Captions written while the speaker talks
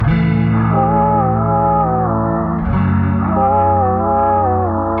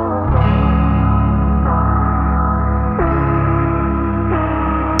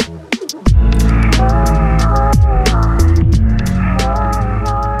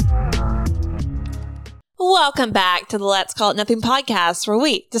Welcome back to the Let's Call It Nothing podcast, where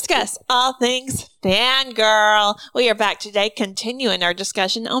we discuss all things fangirl. We are back today continuing our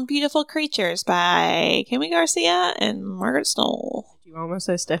discussion on Beautiful Creatures by Kimmy Garcia and Margaret Stoll. You almost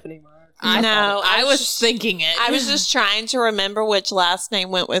say Stephanie Meyer. I was thinking it. I was just trying to remember which last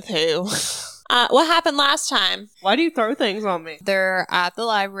name went with who. What happened last time? Why do you throw things on me? They're at the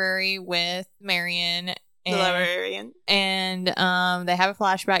library with Marion. The librarian. And they have a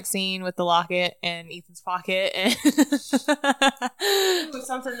flashback scene with the locket in Ethan's pocket. And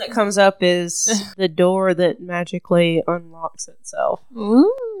Something that comes up is the door that magically unlocks itself.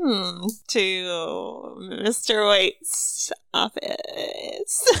 To Mr. Waite's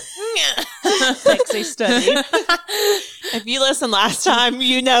office. Sexy study. If you listened last time,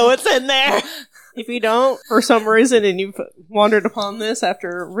 you know what's in there. If you don't, for some reason, and you've wandered upon this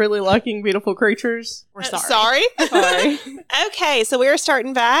after really liking Beautiful Creatures, we're sorry. Sorry. Okay, so we're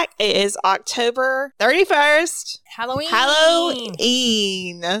starting back. It is October 31st.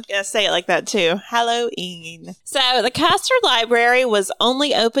 Halloween. Gotta say it like that too. Halloween. So the Castor Library was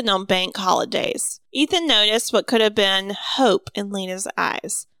only open on bank holidays. Ethan noticed what could have been hope in Lena's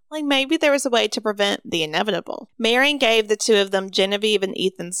eyes. Like maybe there was a way to prevent the inevitable. Marion gave the two of them Genevieve and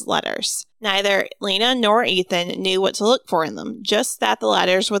Ethan's letters. Neither Lena nor Ethan knew what to look for in them, just that the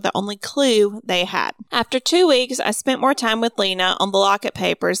letters were the only clue they had. After 2 weeks, I spent more time with Lena on the locket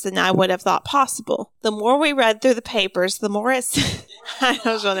papers than I would have thought possible. The more we read through the papers, the more it's... I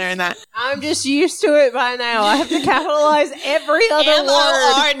was wondering that. I'm just used to it by now. I have to capitalize every other word.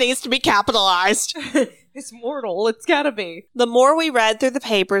 M-O-R needs to be capitalized. It's mortal. It's gotta be. The more we read through the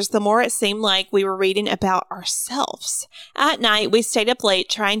papers, the more it seemed like we were reading about ourselves. At night, we stayed up late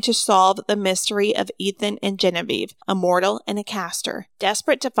trying to solve the mystery of Ethan and Genevieve, a mortal and a Castor,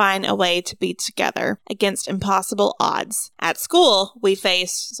 desperate to find a way to be together against impossible odds. At school, we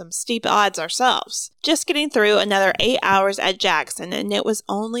faced some steep odds ourselves. Just getting through another 8 hours at Jackson, and it was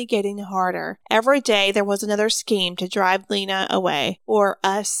only getting harder. Every day, there was another scheme to drive Lena away, or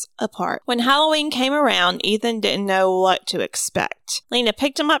us apart. When Halloween came around, Ethan didn't know what to expect. Lena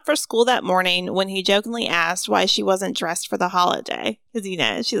picked him up for school that morning when he jokingly asked why she wasn't dressed for the holiday. Because, you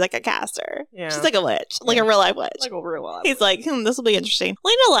know, she's like a Castor. Yeah. She's like a witch. Like a real life witch. Like a real life. He's like, this will be interesting.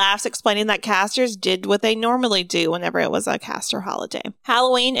 Lena laughs, explaining that Castors did what they normally do whenever it was a Castor holiday.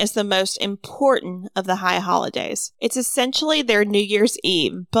 Halloween is the most important of the high holidays. It's essentially their New Year's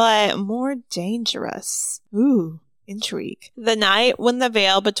Eve, but more dangerous. Ooh. Intrigue. The night when the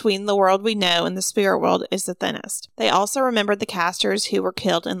veil between the world we know and the spirit world is the thinnest. They also remembered the Castors who were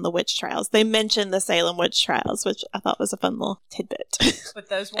killed in the witch trials. They mentioned the Salem witch trials, which I thought was a fun little tidbit. But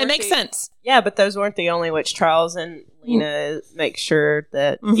those it makes sense. Yeah, but those weren't the only witch trials, and Lena makes sure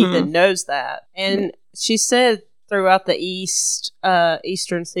that Ethan knows that. And she said throughout the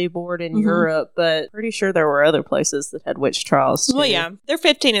eastern seaboard in Europe, but pretty sure there were other places that had witch trials too. Well, yeah. They're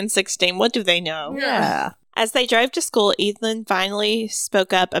 15 and 16. What do they know? Yeah. As they drove to school, Ethan finally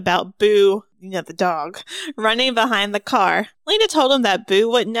spoke up about Boo, the dog, running behind the car. Lena told him that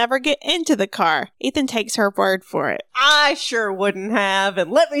Boo would never get into the car. Ethan takes her word for it. I sure wouldn't have, and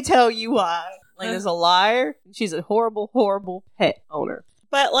let me tell you why. Lena's a liar, and she's a horrible, horrible pet owner.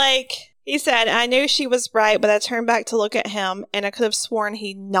 But, he said, I knew she was right, but I turned back to look at him, and I could have sworn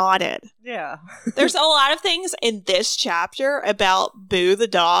he nodded. Yeah. There's a lot of things in this chapter about Boo the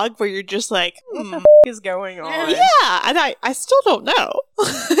dog where you're just like, what the f*** is going on? Yeah, and I still don't know.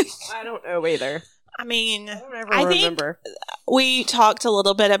 I don't know either. I mean, I remember. Think we talked a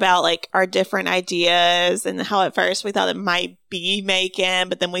little bit about our different ideas and how at first we thought it might be Macon,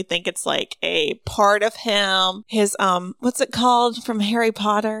 but then we think it's a part of him. His what's it called from Harry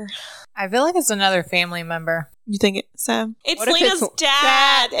Potter? I feel like it's another family member. You think so? It's Lena's Lena's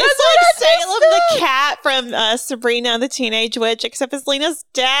dad. It's like Salem the cat from Sabrina the Teenage Witch, except it's Lena's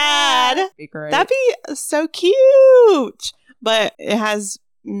dad. Be great. That'd be so cute. But it has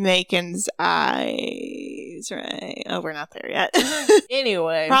Macon's eyes, right? Oh, we're not there yet.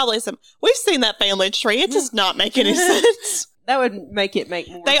 Anyway. Probably we've seen that family tree. It does not make any sense. That would make it make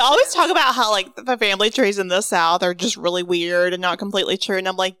more They sense. always talk about how, the family trees in the South are just really weird and not completely true. And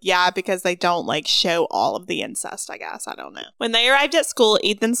I'm like, yeah, because they don't, show all of the incest, I guess. I don't know. When they arrived at school,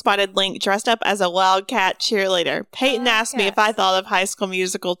 Ethan spotted Link dressed up as a Wildcat cheerleader. Peyton asked me if I thought of High School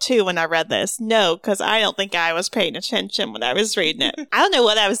Musical, too, when I read this. No, because I don't think I was paying attention when I was reading it. I don't know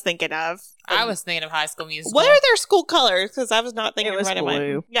what I was thinking of. I was thinking of High School Musical. What are their school colors? Because I was not thinking It was right in my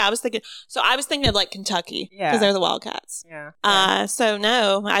blue. Yeah, I was thinking. So I was thinking of Kentucky. Yeah. Because they're the Wildcats. Yeah. So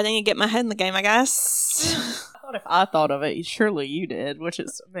no, I didn't get my head in the game, I guess. I thought if I thought of it, surely you did, which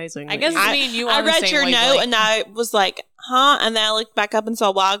is amazing. I guess I me and you I on the read same your note wavelength. and I was like, huh? And then I looked back up and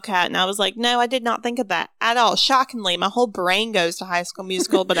saw Wildcat, and I was like, no, I did not think of that at all. Shockingly, my whole brain goes to High School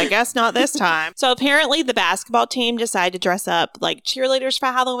Musical, but I guess not this time. So apparently the basketball team decided to dress up like cheerleaders for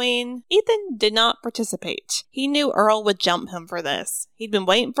Halloween. Ethan did not participate. He knew Earl would jump him for this. He'd been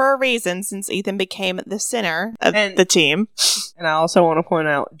waiting for a reason since Ethan became the center of the team. And I also want to point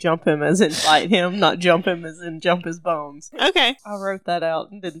out, jump him as in fight him, not jump him as in jump his bones. Okay. I wrote that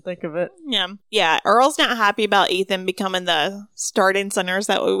out and didn't think of it. Yeah. Yeah, Earl's not happy about Ethan becoming the starting center. Is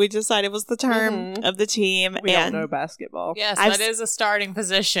that what we decided was the term of the team? We don't know basketball. Yes, that is a starting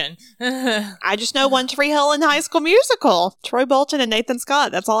position. I just know One Tree Hill in High School Musical. Troy Bolton and Nathan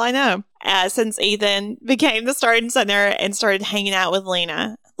Scott. That's all I know. Since Ethan became the starting center and started hanging out with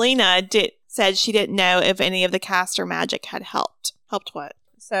Lena. Lena said she didn't know if any of the caster magic had helped. Helped what?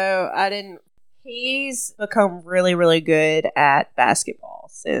 So he's become really, really good at basketball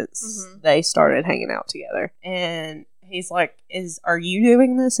since they started hanging out together. And he's like, are you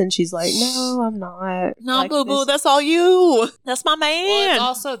doing this? And she's like, no, I'm not. No, like, boo-boo, that's all you. That's my man. Well, it's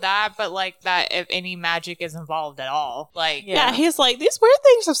also that, but like that if any magic is involved at all. Like, yeah, he's like, these weird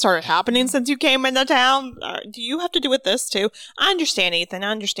things have started happening since you came into town. Do you have to do with this too? I understand, Ethan.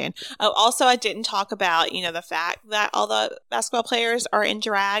 I understand. Oh, also, I didn't talk about, the fact that all the basketball players are in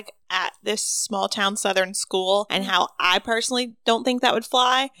drag at this small town southern school, and how I personally don't think that would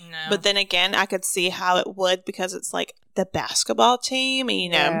fly. No. But then again, I could see how it would, because it's like the basketball team,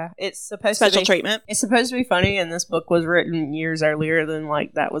 it's supposed special to be treatment. It's supposed to be funny, and this book was written years earlier than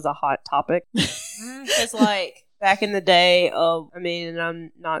like that was a hot topic. Because like back in the day and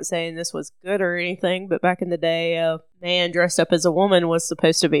I'm not saying this was good or anything, but back in the day, a man dressed up as a woman was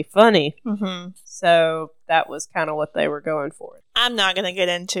supposed to be funny. So that was kind of what they were going for. I'm not going to get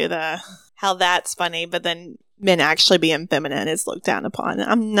into how that's funny, but then men actually being feminine is looked down upon.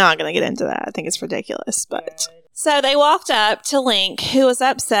 I'm not going to get into that. I think it's ridiculous, but... So they walked up to Link, who was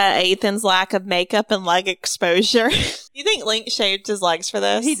upset at Ethan's lack of makeup and leg exposure. You think Link shaved his legs for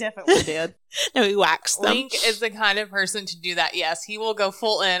this? He definitely did. No, he waxed them. Link is the kind of person to do that. Yes, he will go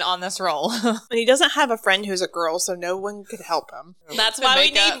full in on this role. And he doesn't have a friend who's a girl, so no one could help him. That's The why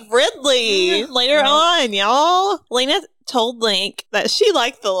makeup. we need Ridley later on, y'all. Lena told Link that she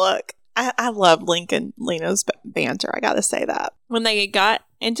liked the look. I love Link and Lena's banter, I gotta say that. When they got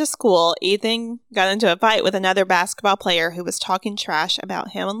into school, Ethan got into a fight with another basketball player who was talking trash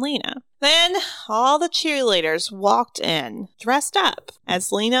about him and Lena. Then all the cheerleaders walked in, dressed up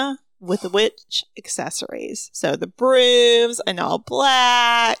as Lena with witch accessories. So the brooms and all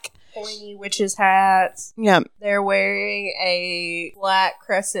black. Pointy witches' hats. Yep. They're wearing a black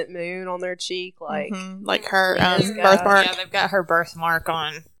crescent moon on their cheek, like her Lena's birthmark. Yeah, they've got her birthmark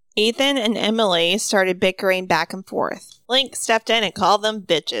on. Ethan and Emily started bickering back and forth. Link stepped in and called them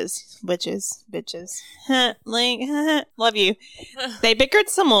bitches. Bitches. Link, love you. They bickered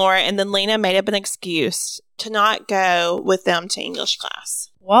some more, and then Lena made up an excuse to not go with them to English class.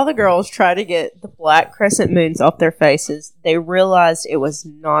 While the girls tried to get the black crescent moons off their faces, they realized it was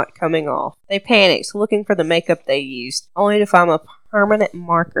not coming off. They panicked, looking for the makeup they used, only to find a permanent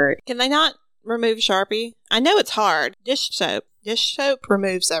marker. Can they not remove Sharpie? I know it's hard. Dish soap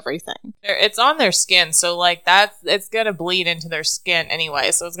removes everything. It's on their skin, so like it's gonna bleed into their skin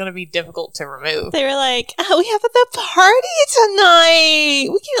anyway, so it's gonna be difficult to remove. They were like, oh, we have the party tonight.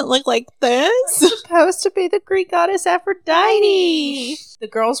 We can't look like this. It's supposed to be the Greek goddess Aphrodite. The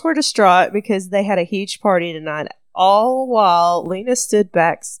girls were distraught because they had a huge party tonight. All while Lena stood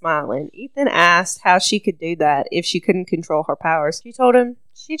back smiling. Ethan asked how she could do that if she couldn't control her powers. She told him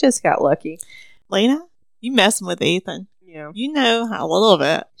she just got lucky. Lena, you messing with Ethan. Yeah. You know a little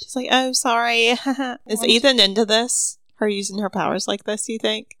bit. She's like, oh, sorry. Is Ethan into this? Her using her powers like this, you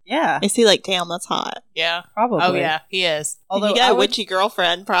think? Yeah. Is he like, damn, that's hot? Yeah. Probably. Oh, yeah, he is. Although you got a witchy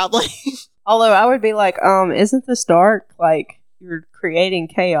girlfriend, probably. Although I would be like, isn't this dark? Like, you're creating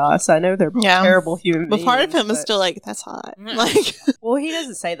chaos. I know they're terrible human beings. But part of him is still like, that's hot. Like, well, he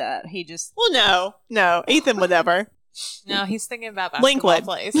doesn't say that. He just... Well, no. Ethan would never. No, he's thinking about basketball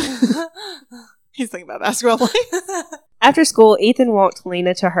plays. He's thinking about basketball plays. After school, Ethan walked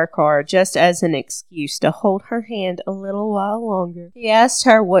Lena to her car just as an excuse to hold her hand a little while longer. He asked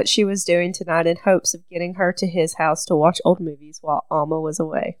her what she was doing tonight in hopes of getting her to his house to watch old movies while Alma was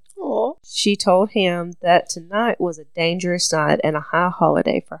away. Aww. She told him that tonight was a dangerous night and a high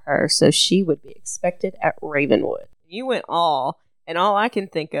holiday for her, so she would be expected at Ravenwood. You went and all I can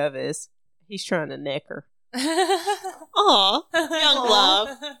think of is he's trying to neck her. Aw, young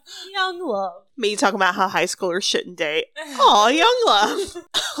love. Young love. Me talking about how high schoolers shouldn't date. Aw, young love.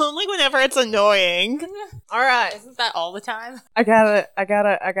 Only whenever it's annoying. All right. Isn't that all the time? I got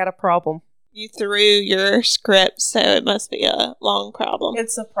a problem. You threw your script, so it must be a long problem.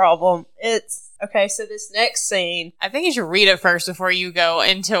 It's a problem. Okay, so this next scene, I think you should read it first before you go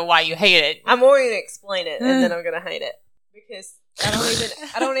into why you hate it. I'm only going to explain it, and then I'm going to hate it. Because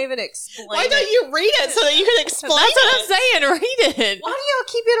I don't even explain Why don't you read it so that you can explain That's what it? I'm saying. Read it. Why do y'all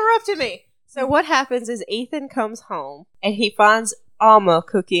keep interrupting me? So what happens is Ethan comes home, and he finds Alma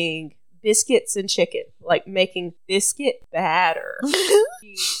cooking biscuits and chicken, like making biscuit batter.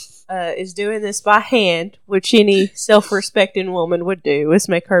 He is doing this by hand, which any self-respecting woman would do, is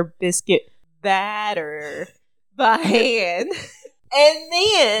make her biscuit batter by hand. And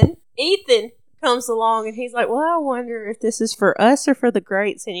then Ethan comes along and he's like, well, I wonder if this is for us or for the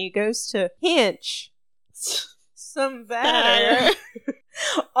greats. And he goes to pinch some batter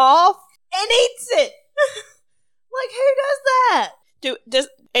off and eats it. Like, who does that? Does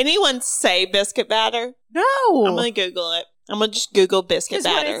anyone say biscuit batter? No. I'm going to Google it. I'm going to just Google biscuit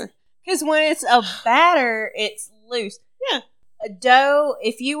batter. Because when it's a batter, it's loose. Yeah. A dough,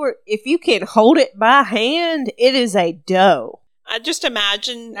 if you can hold it by hand, it is a dough. I just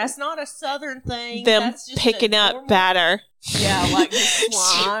imagine That's not a southern thing. them That's just picking a up normal- batter. Yeah, like the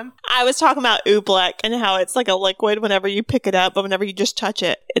slime. I was talking about oobleck and how it's like a liquid whenever you pick it up, but whenever you just touch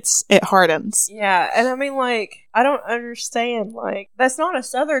it, it hardens. Yeah, and I mean, like, I don't understand. Like, that's not a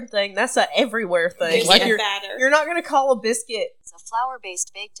southern thing. That's a everywhere thing. Like, you're not going to call a biscuit. It's a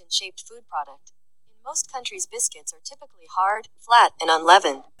flour-based baked and shaped food product. In most countries, biscuits are typically hard, flat, and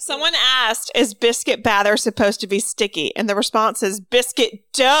unleavened. Someone asked, is biscuit batter supposed to be sticky? And the response is,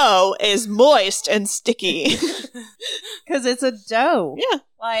 biscuit dough is moist and sticky. Because it's a dough. Yeah.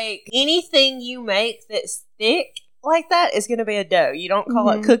 Like, anything you make that's thick like that is going to be a dough. You don't call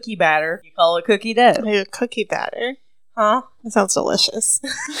it cookie batter. You call it cookie dough. Maybe cookie batter. Huh? That sounds delicious.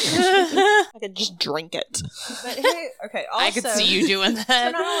 I could just drink it. But okay, also, I could see you doing so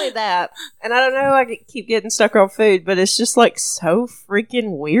that. not only that, and I don't know, I keep getting stuck on food, but it's just like so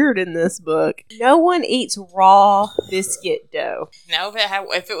freaking weird in this book. No one eats raw biscuit dough. No,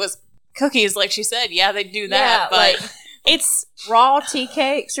 if it was cookies, like she said, yeah, they'd do that. Yeah, but like, It's raw tea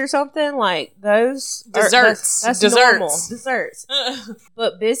cakes or something like those. Desserts. That's Desserts. normal. Desserts.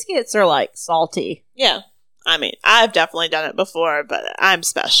 But biscuits are like salty. yeah. I mean, I've definitely done it before, but I'm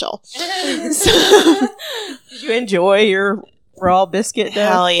special. Did you enjoy your raw biscuit dough?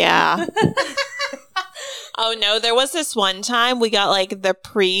 Hell yeah. Oh no, there was this one time we got like the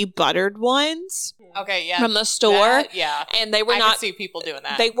pre-buttered ones okay, yeah. from the store. That, yeah. And they were I not could see people doing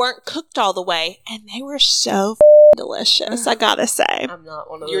that. They weren't cooked all the way, and they were so delicious, I gotta say. I'm not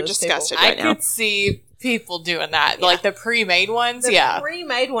one of You're those disgusted people. right I now. could see people doing that. Yeah. Like the pre-made ones, The yeah.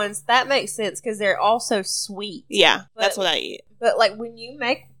 pre-made ones, that makes sense because they're also sweet. Yeah, But- that's what I eat. But like when you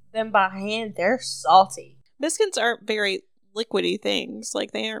make them by hand, they're salty. Biscuits aren't very liquidy things.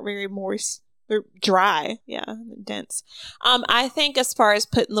 Like, they aren't very moist. They're dry. Yeah, dense. I think as far as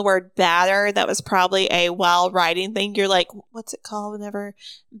putting the word batter, that was probably a while writing thing. You're like, what's it called whenever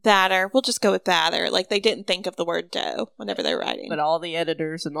batter? We'll just go with batter. Like, they didn't think of the word dough whenever they're writing. But all the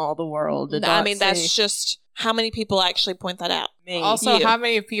editors in all the world did I not mean, see that's just how many people actually point that out. me. Also, You. how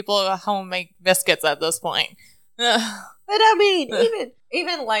many people at home make biscuits at this point? But I mean,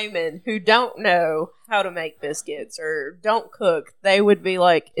 even laymen who don't know how to make biscuits or don't cook, they would be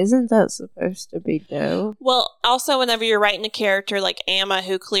like, "Isn't that supposed to be dough?" Well, also whenever you're writing a character like Amma,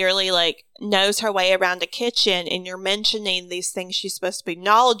 who clearly like knows her way around a kitchen, and you're mentioning these things she's supposed to be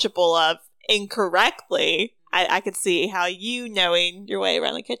knowledgeable of incorrectly, I could see how you knowing your way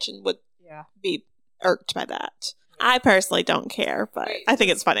around the kitchen would Yeah. be irked by that. I personally don't care, but Wait, I think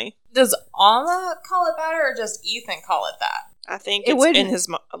it's funny. Does Alma call it batter or just Ethan call it that? I think It it's wouldn't- in his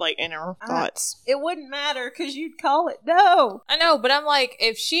like inner thoughts. It wouldn't matter because you'd call it dough. I know, but I'm like,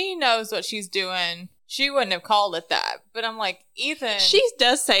 if she knows what she's doing, she wouldn't have called it that. But I'm like, Ethan. She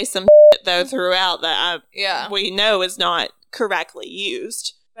does say some shit, though, throughout that yeah. we know is not correctly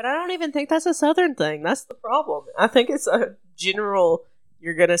used. But I don't even think that's a Southern thing. That's the problem. I think it's a general.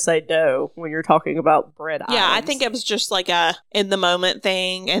 You're gonna say dough when you're talking about bread. Yeah, I items. think it was just like a in the moment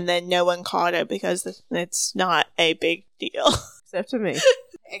thing, and then no one caught it because it's not a big deal. except to me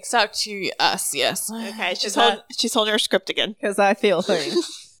Except to us, yes. Okay, Is that- she's holding her script again. because I feel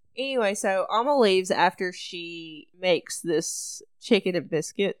things. Anyway, so Alma leaves after she makes this chicken and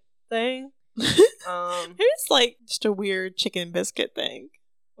biscuit thing. Who's like just a weird chicken biscuit thing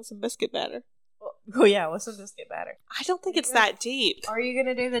with some biscuit batter? Oh yeah, what's some biscuit batter? I don't think it's that deep. Are you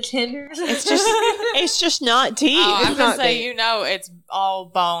gonna do the tenders? It's just not deep. Oh, I'm It's gonna not say, deep. you know, it's all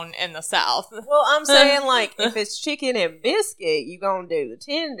bone in the South. Well, I'm saying like if it's chicken and biscuit, you gonna do the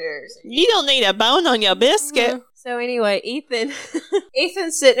tenders. You don't need a bone on your biscuit. So anyway,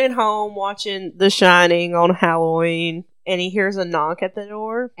 Ethan's sitting at home watching The Shining on Halloween, and he hears a knock at the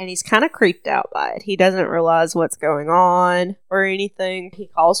door, and he's kind of creeped out by it. He doesn't realize what's going on or anything. He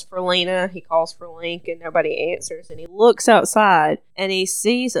calls for Lena, he calls for Link, and nobody answers, and he looks outside, and he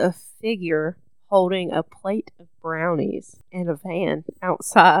sees a figure holding a plate of brownies in a van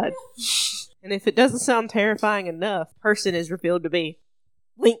outside. And if it doesn't sound terrifying enough, the person is revealed to be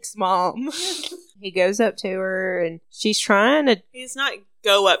Link's mom. He goes up to her, and she's trying to... He's not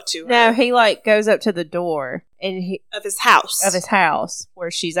go up to her. No, he, goes up to the door and of his house. Of his house,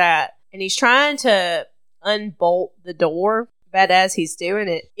 where she's at. And he's trying to unbolt the door, but as he's doing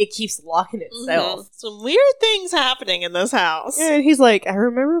it, it keeps locking itself. Some weird things happening in this house. Yeah, and he's like, I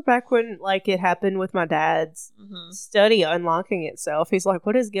remember back when, it happened with my dad's study unlocking itself. He's like,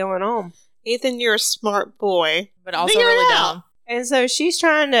 what is going on? Ethan, you're a smart boy. But also really dumb. And so she's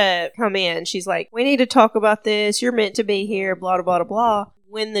trying to come in. She's like, we need to talk about this. You're meant to be here, blah, blah, blah, blah.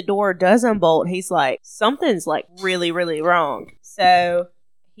 When the door does unbolt, he's like, something's really, really wrong. So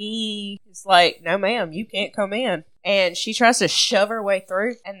he is like, no, ma'am, you can't come in. And she tries to shove her way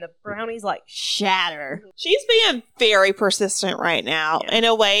through, and the brownies shatter. She's being very persistent right now in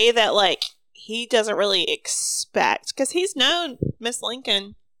a way that he doesn't really expect, because he's known Mrs.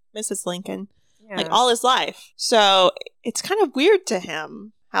 Lincoln, all his life. So it's kind of weird to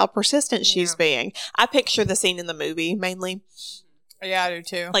him how persistent she's being. I picture the scene in the movie mainly. Yeah, I do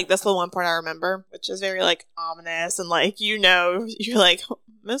too. That's the one part I remember, which is very ominous, and you're like,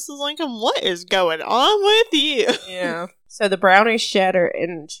 Mrs. Lincoln, what is going on with you? Yeah. So the brownies shatter,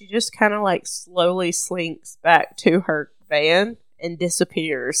 and she just kind of slowly slinks back to her van and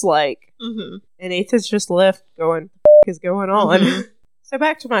disappears. And Ethan's just left going, what is going on? So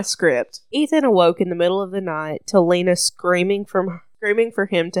back to my script. Ethan awoke in the middle of the night to Lena screaming for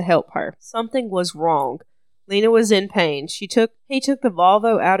him to help her. Something was wrong. Lena was in pain. He took the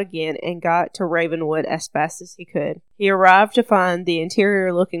Volvo out again and got to Ravenwood as fast as he could. He arrived to find the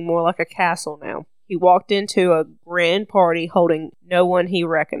interior looking more like a castle now. He walked into a grand party holding no one he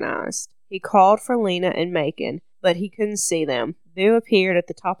recognized. He called for Lena and Macon, but he couldn't see them. Boo appeared at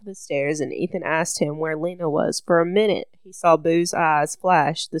the top of the stairs, and Ethan asked him where Lena was. For a minute, he saw Boo's eyes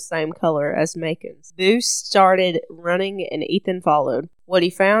flash the same color as Macon's. Boo started running, and Ethan followed. What he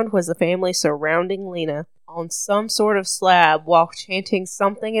found was the family surrounding Lena on some sort of slab while chanting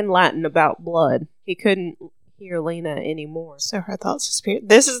something in Latin about blood. He couldn't hear Lena anymore. So her thoughts disappeared.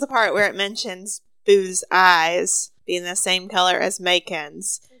 This is the part where it mentions Boo's eyes being the same color as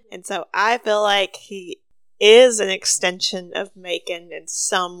Macon's. And so I feel like he is an extension of Macon in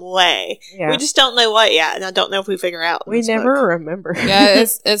some way. Yeah. We just don't know what yet, and I don't know if we figure out. We never remember. Yeah,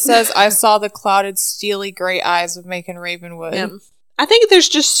 it says, I saw the clouded, steely gray eyes of Macon Ravenwood. Yeah. I think there's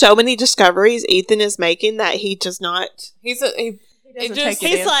just so many discoveries Ethan is making that he does not. He's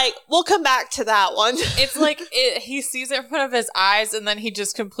like, we'll come back to that one. It's he sees it in front of his eyes, and then he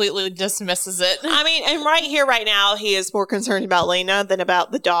just completely dismisses it. I mean, and right here, right now, he is more concerned about Lena than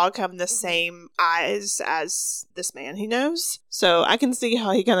about the dog having the same eyes as this man he knows. So I can see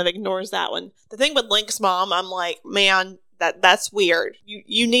how he kind of ignores that one. The thing with Link's mom, I'm like, man, that's weird.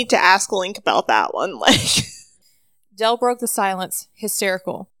 You need to ask Link about that one. Del broke the silence,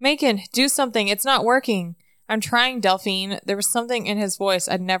 hysterical. Macon, do something. It's not working. I'm trying, Delphine. There was something in his voice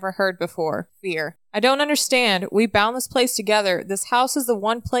I'd never heard before. Fear. I don't understand. We bound this place together. This house is the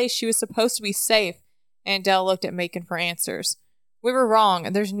one place she was supposed to be safe. Aunt Del looked at Macon for answers. We were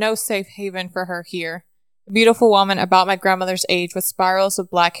wrong. There's no safe haven for her here. A beautiful woman about my grandmother's age with spirals of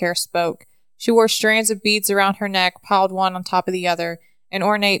black hair spoke. She wore strands of beads around her neck, piled one on top of the other, and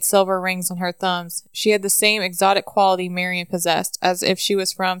ornate silver rings on her thumbs. She had the same exotic quality Marion possessed, as if she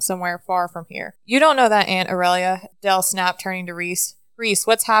was from somewhere far from here. You don't know that, Aunt Aurelia, Del snapped, turning to Reese. Reese,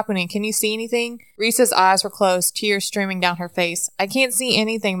 what's happening? Can you see anything? Reese's eyes were closed, tears streaming down her face. I can't see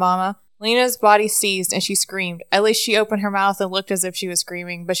anything, Mama. Lena's body seized, and she screamed. At least she opened her mouth and looked as if she was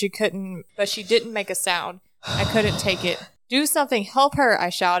screaming, but she didn't make a sound. I couldn't take it. Do something, help her, I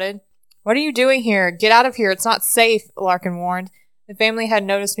shouted. What are you doing here? Get out of here, it's not safe, Larkin warned. The family had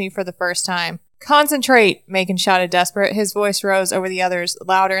noticed me for the first time. Concentrate, Macon shouted desperate. His voice rose over the others,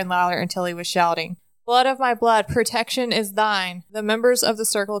 louder and louder until he was shouting. Blood of my blood, protection is thine. The members of the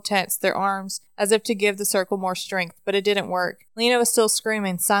circle tensed their arms as if to give the circle more strength, but it didn't work. Lena was still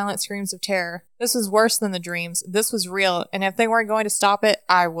screaming, silent screams of terror. This was worse than the dreams. This was real, and if they weren't going to stop it,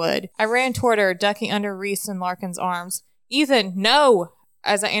 I would. I ran toward her, ducking under Reese and Larkin's arms. Ethan, no!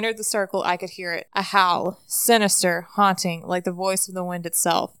 As I entered the circle, I could hear it. A howl. Sinister, haunting, like the voice of the wind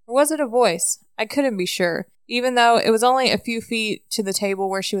itself. Or was it a voice? I couldn't be sure. Even though it was only a few feet to the table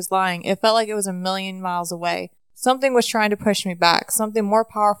where she was lying, it felt like it was a million miles away. Something was trying to push me back, something more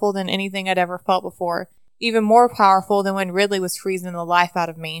powerful than anything I'd ever felt before. Even more powerful than when Ridley was freezing the life out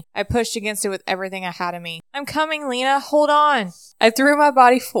of me. I pushed against it with everything I had in me. I'm coming, Lena. Hold on. I threw my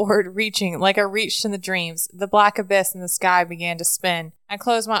body forward, reaching like I reached in the dreams. The black abyss in the sky began to spin. I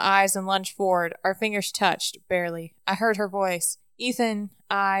closed my eyes and lunged forward. Our fingers touched, barely. I heard her voice. Ethan,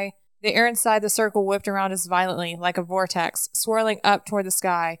 The air inside the circle whipped around us violently, like a vortex, swirling up toward the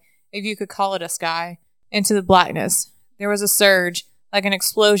sky, if you could call it a sky, into the blackness. There was a surge, like an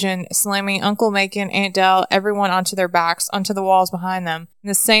explosion, slamming Uncle Macon, Aunt Dell, everyone onto their backs, onto the walls behind them. In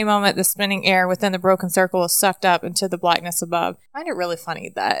the same moment, the spinning air within the broken circle was sucked up into the blackness above. I find it really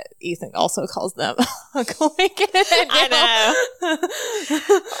funny that Ethan also calls them Uncle Macon and Aunt Dell. I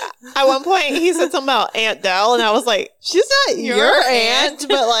know. At one point, he said something about Aunt Dell, and I was like, she's not your aunt,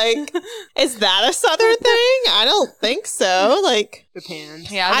 but like, is that a Southern thing? I don't think so. Like,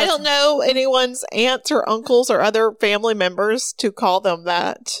 Depends. Yeah, I don't know anyone's aunts or uncles or other family members to call them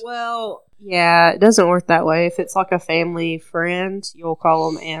that. Well, yeah, it doesn't work that way. If it's like a family friend, you'll call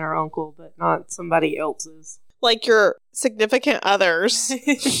them aunt or uncle, but not somebody else's. Like your significant others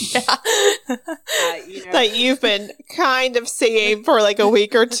yeah. that you've been kind of seeing for like a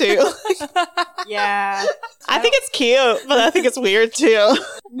week or two. Yeah. I think it's cute, but I think it's weird too.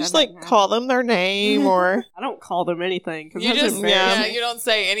 Just like call them their name or... I don't call them anything. 'Cause You that's just, embarrassing. yeah, you don't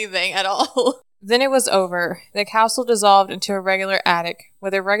say anything at all. Then it was over. The castle dissolved into a regular attic,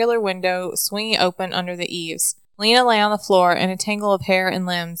 with a regular window swinging open under the eaves. Lena lay on the floor in a tangle of hair and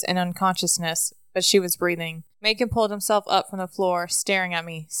limbs in unconsciousness, but she was breathing. Macon pulled himself up from the floor, staring at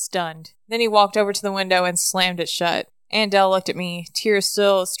me, stunned. Then he walked over to the window and slammed it shut. Aunt Dell looked at me, tears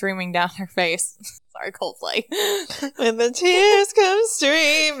still streaming down her face. Sorry, Coldplay. When the tears come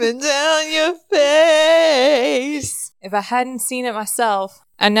streaming down your face. If I hadn't seen it myself,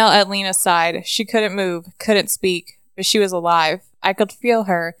 I knelt at Lena's side. She couldn't move, couldn't speak, but she was alive. I could feel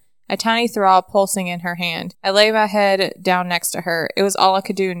her, a tiny throb pulsing in her hand. I lay my head down next to her. It was all I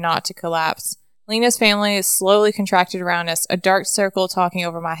could do not to collapse. Lena's family slowly contracted around us, a dark circle talking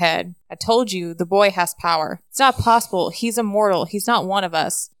over my head. I told you, the boy has power. It's not possible. He's immortal. He's not one of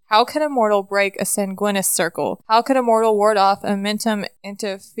us. How could a mortal break a sanguinis circle? How could a mortal ward off a mentum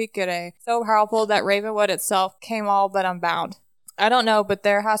interficere so powerful that Ravenwood itself came all but unbound? I don't know, but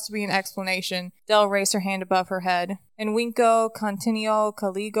there has to be an explanation. Dell raised her hand above her head. In Winco, Continuo,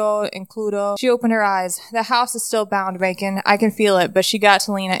 Caligo, Includo. She opened her eyes. The house is still bound, Macon. I can feel it, but she got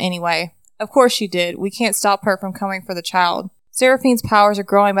to Lena anyway. Of course she did. We can't stop her from coming for the child. Seraphine's powers are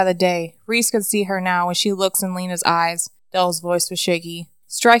growing by the day. Reese can see her now when she looks in Lena's eyes. Dell's voice was shaky.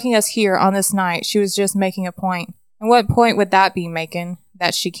 Striking us here on this night, she was just making a point. And what point would that be, Macon?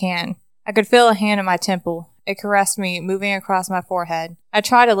 That she can. I could feel a hand at my temple. It caressed me, moving across my forehead. I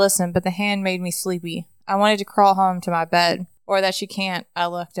tried to listen, but the hand made me sleepy. I wanted to crawl home to my bed. Or that she can't. I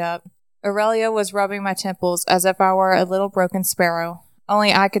looked up. Aurelia was rubbing my temples as if I were a little broken sparrow.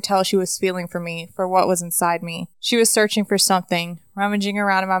 Only I could tell she was feeling for me, for what was inside me. She was searching for something, rummaging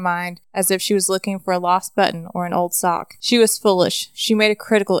around in my mind, as if she was looking for a lost button or an old sock. She was foolish. She made a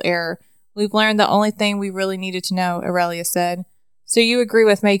critical error. We've learned the only thing we really needed to know, Aurelia said. So you agree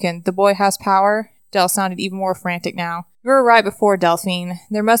with Macon, the boy has power? Dell sounded even more frantic now. You were right before, Delphine.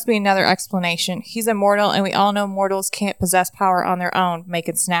 There must be another explanation. He's immortal, and we all know mortals can't possess power on their own,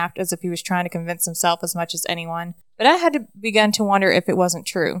 Macon snapped, as if he was trying to convince himself as much as anyone. But I had begun to wonder if it wasn't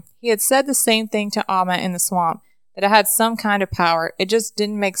true. He had said the same thing to Amma in the swamp, that I had some kind of power. It just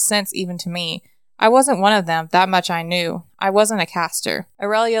didn't make sense even to me. I wasn't one of them, that much I knew. I wasn't a caster.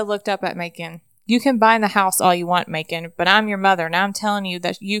 Aurelia looked up at Macon. You can bind the house all you want, Macon, but I'm your mother, and I'm telling you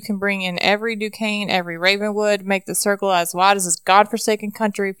that you can bring in every Duquesne, every Ravenwood, make the circle as wide as this godforsaken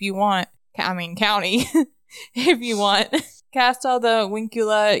country if you want. County. If you want. Cast all the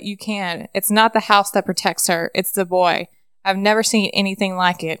wincula you can. It's not the house that protects her, it's the boy. I've never seen anything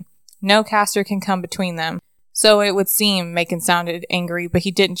like it. No caster can come between them. So it would seem, Macon sounded angry, but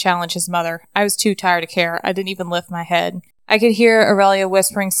he didn't challenge his mother. I was too tired to care. I didn't even lift my head. I could hear Aurelia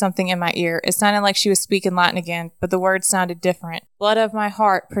whispering something in my ear. It sounded like she was speaking Latin again, but the words sounded different. Blood of my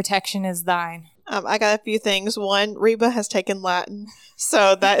heart, protection is thine. I got a few things. One, Reba has taken Latin,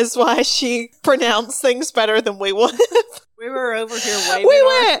 so that is why she pronounced things better than we would. We were over here waving. We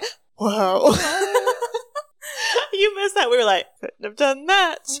went, whoa. You missed that. We were like, couldn't have done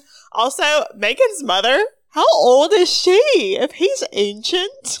that. Also, Megan's mother, how old is she? If he's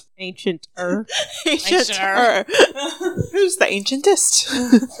ancient. Ancient-er. Ancient-er. Who's the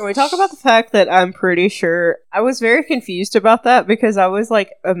ancientest? Can we talk about the fact that I'm pretty sure I was very confused about that because I was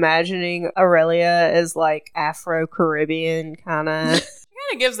like imagining Aurelia as like Afro-Caribbean kind of.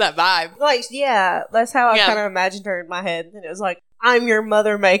 kind of gives that vibe. Like, yeah, that's how I Yeah. kind of imagined her in my head. And it was like, I'm your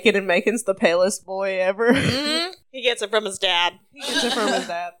mother, Macon, and Macon's the palest boy ever. Mm-hmm. He gets it from his dad. He gets it from his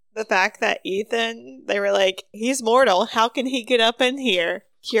dad. The fact that Ethan, they were like, he's mortal. How can he get up in here?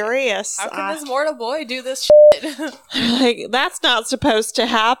 Curious. How can this mortal boy do this shit? Like, that's not supposed to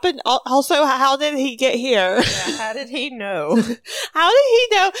happen. Also, how did he get here? Yeah, how did he know? How did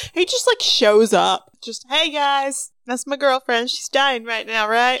he know? He just like shows up. Just, hey guys, that's my girlfriend. She's dying right now,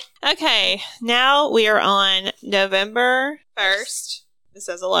 right? Okay, now we are on November 1st. It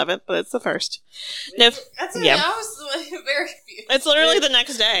says 11th, but it's the 1st. No, That's yeah. I was very confused. It's literally the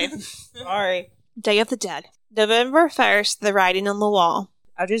next day. Sorry. Day of the Dead. November 1st, the writing on the wall.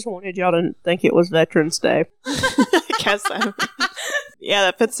 I just wanted y'all to think it was Veterans Day. I guess so. Yeah,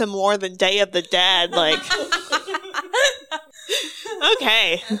 that fits him more than Day of the Dead. Like,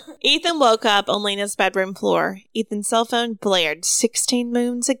 okay. Ethan woke up on Lena's bedroom floor. Ethan's cell phone blared 16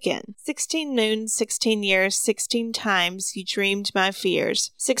 moons again. 16 moons, 16 years, 16 times you dreamed my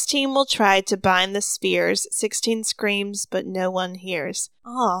fears. 16 will try to bind the spears. 16 screams, but no one hears.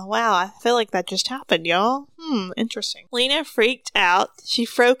 Oh, wow. I feel like that just happened, y'all. Interesting. Lena freaked out. She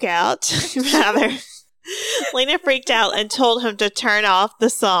froke out, rather. Lena freaked out and told him to turn off the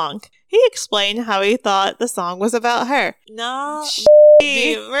song. He explained how he thought the song was about her. No.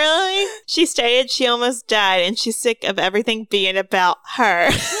 Really? She stated she almost died and she's sick of everything being about her.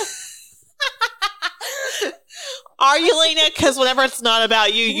 Are you, Lena? Because whenever it's not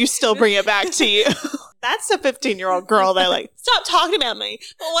about you, you still bring it back to you. That's a 15-year-old girl that like, stop talking about me.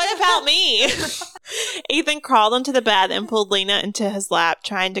 But what about me? Ethan crawled into the bed and pulled Lena into his lap,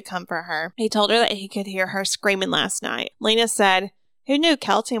 trying to comfort her. He told her that he could hear her screaming last night. Lena said, who knew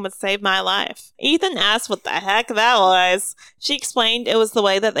Keltine would save my life? Ethan asked what the heck that was. She explained it was the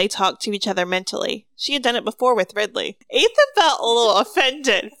way that they talked to each other mentally. She had done it before with Ridley. Ethan felt a little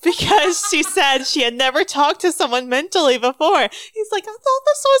offended because she said she had never talked to someone mentally before. He's like, I thought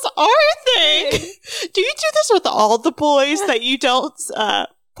this was our thing. Do you do this with all the boys that you don't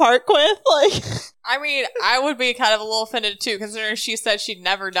park with? Like, I mean, I would be kind of a little offended too, considering she said she'd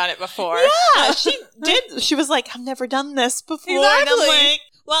never done it before. yeah, she did. She was like, I've never done this before. Exactly. And I'm like,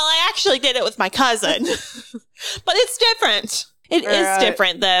 well, I actually did it with my cousin. But it's different. It is Right.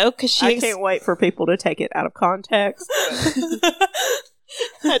 different, though, because I can't wait for people to take it out of context.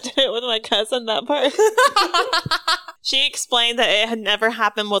 I did it with my cousin, that part. She explained that it had never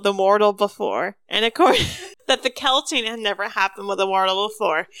happened with a mortal before, and that the Keltine had never happened with a mortal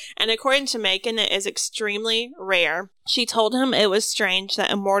before, and according to Macon, it is extremely rare. She told him it was strange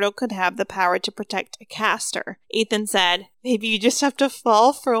that a mortal could have the power to protect a caster. Ethan said, maybe you just have to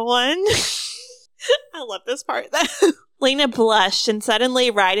fall for one. I love this part. Lena blushed, and suddenly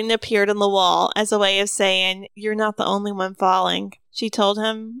writing appeared on the wall as a way of saying, you're not the only one falling. She told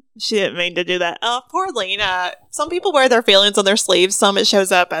him she didn't mean to do that. Oh, poor Lena. Some people wear their feelings on their sleeves. Some it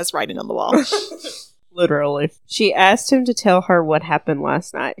shows up as writing on the wall. Literally. She asked him to tell her what happened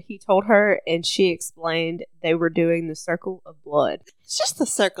last night. He told her, and she explained they were doing the circle of blood. It's just the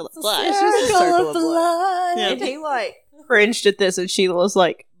circle of blood. It's just a circle of blood. Yeah. And he, like, cringed at this, and she was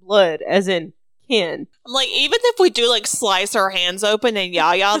like, blood, as in kin. I'm like, even if we do like slice our hands open and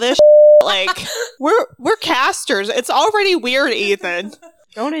yah this like we're casters. It's already weird, Ethan.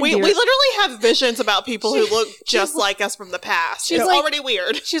 Don't We endear- literally have visions about people who look just like us from the past. She's It's like- already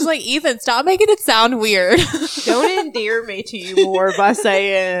weird. She's like, Ethan, stop making it sound weird. Don't endear me to you more by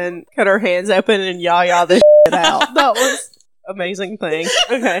saying, cut her hands open and yah this shit out. That was amazing thing.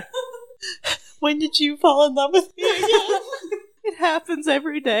 Okay. When did you fall in love with me again? It happens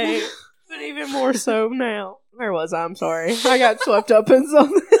every day, but even more so now. Where was I? I'm sorry. I got swept up in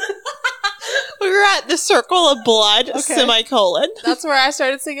something. We were at the circle of blood, Okay. semicolon. That's where I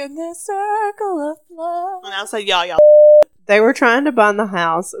started singing the circle of blood. And I said, yah. They were trying to bind the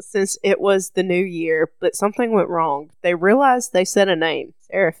house since it was the new year, but something went wrong. They realized they said a name,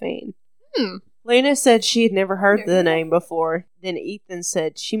 Seraphine. Lena said she had never heard the name before. Then Ethan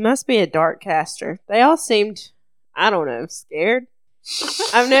said she must be a dark caster. They all seemed, I don't know, scared.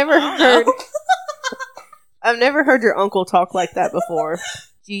 I've never heard your uncle talk like that before.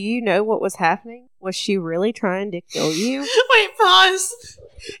 Do you know what was happening? Was she really trying to kill you? Wait, pause.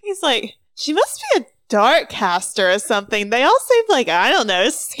 He's like, she must be a dark caster or something. They all seem like, I don't know,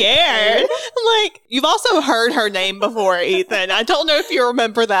 scared. I'm like, you've also heard her name before, Ethan. I don't know if you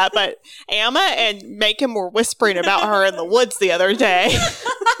remember that, but Amma and Macon were whispering about her in the woods the other day.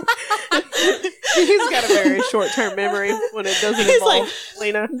 He's got a very short-term memory when it doesn't He's involve like,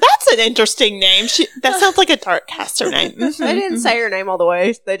 Lena. That's an interesting name. That sounds like a dark caster name. They didn't say her name all the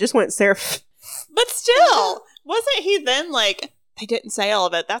way. They just went Seraph. But still, wasn't he then like They didn't say all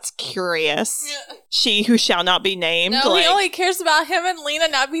of it. That's curious. Yeah. She who shall not be named. No, he only cares about him and Lena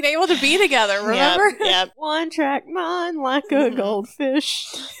not being able to be together, remember? Yep. One track mind like a goldfish.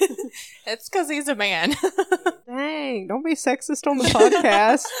 It's because he's a man. Dang, don't be sexist on the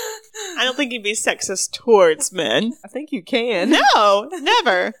podcast. I don't think you'd be sexist towards men. I think you can. No,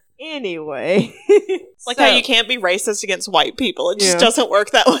 never. Anyway. Like how you can't be racist against white people. It just Yeah. doesn't work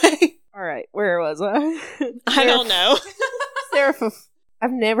that way. All right, where was I? I don't know.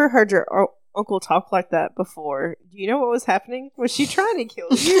 I've never heard your uncle talk like that before. Do you know what was happening? Was she trying to kill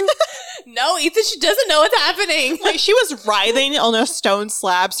you? No, Ethan, she doesn't know what's happening. Like she was writhing on a stone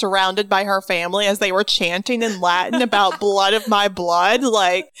slab surrounded by her family as they were chanting in Latin about blood of my blood.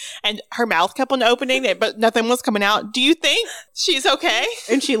 Like, and her mouth kept on opening, but nothing was coming out. Do you think she's okay?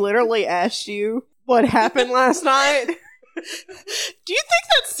 And she literally asked you what happened last night? Do you think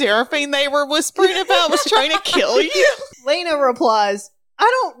that Seraphine they were whispering about was trying to kill you? Lena replies,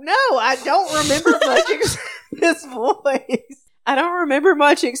 I don't know. I don't remember much except this voice. I don't remember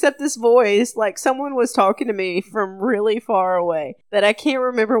much except this voice, like someone was talking to me from really far away, but I can't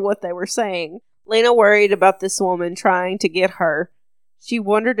remember what they were saying. Lena worried about this woman trying to get her. She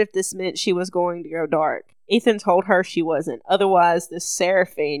wondered if this meant she was going to go dark. Ethan told her she wasn't. Otherwise, this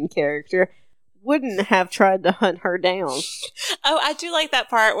Seraphine character wouldn't have tried to hunt her down. Oh, I do like that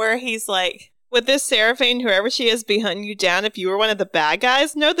part where he's like, with this Seraphine, whoever she is, be hunting you down if you were one of the bad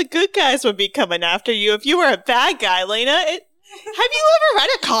guys. No, the good guys would be coming after you if you were a bad guy, Lena. Have you ever read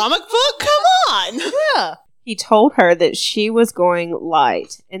a comic book? Come on. Yeah. He told her that she was going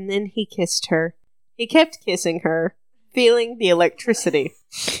light, and then he kissed her. He kept kissing her, feeling the electricity.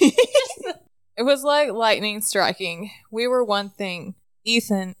 It was like lightning striking. We were one thing.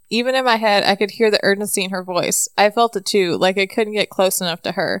 Ethan, even in my head, I could hear the urgency in her voice. I felt it too, like I couldn't get close enough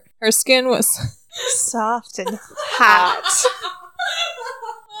to her. Her skin was soft and hot.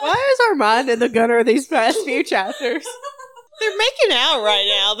 Why is Armand in the gunner of these past few chapters? They're making out right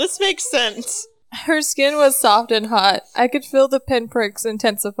now. This makes sense. Her skin was soft and hot. I could feel the pinpricks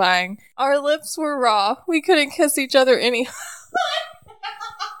intensifying. Our lips were raw. We couldn't kiss each other any.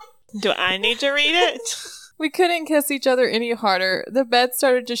 Do I need to read it? We couldn't kiss each other any harder. The bed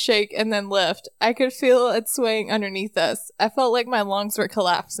started to shake and then lift. I could feel it swaying underneath us. I felt like my lungs were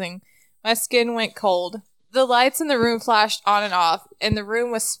collapsing. My skin went cold. The lights in the room flashed on and off, and the room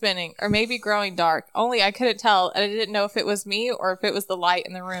was spinning, or maybe growing dark. Only I couldn't tell, and I didn't know if it was me or if it was the light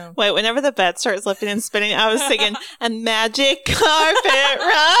in the room. Wait, whenever the bed starts lifting and spinning, I was thinking, a magic carpet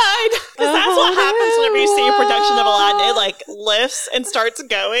ride. Because that's what happens whenever you see a production of Aladdin. It, like, lifts and starts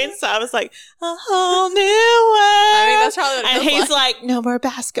going. So I was like, a whole new world. I mean, that's probably what it And feels he's like, no more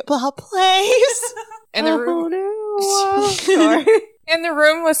basketball plays. And the room... Sorry. And the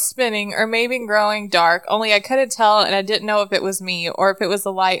room was spinning, or maybe growing dark, only I couldn't tell, and I didn't know if it was me, or if it was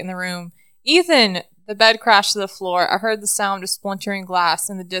the light in the room. Ethan! The bed crashed to the floor. I heard the sound of splintering glass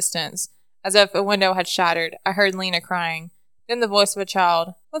in the distance, as if a window had shattered. I heard Lena crying. Then the voice of a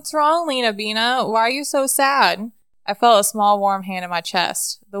child. What's wrong, Lena Bina? Why are you so sad? I felt a small warm hand in my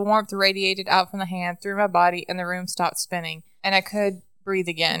chest. The warmth radiated out from the hand through my body, and the room stopped spinning, and I could breathe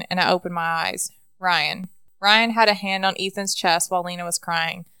again, and I opened my eyes. Ryan had a hand on Ethan's chest while Lena was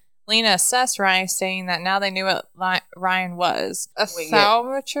crying. Lena assessed Ryan, saying that now they knew what Ryan was. A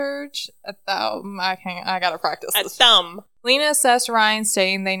thaumaturge? I gotta practice this. A thumb. Lena assessed Ryan,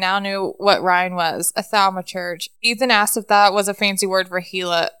 saying they now knew what Ryan was. A thaumaturge. Ethan asked if that was a fancy word for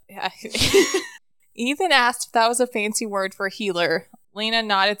healer. Ethan asked if that was a fancy word for healer. Lena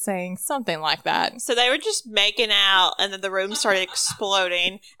nodded, saying something like that. So they were just making out, and then the room started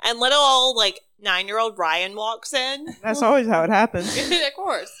exploding, and little old, 9-year-old Ryan walks in. That's always how it happens. Of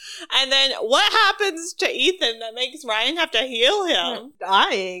course. And then what happens to Ethan that makes Ryan have to heal him?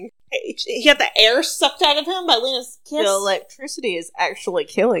 Dying. He had the air sucked out of him by Lena's kiss? The electricity is actually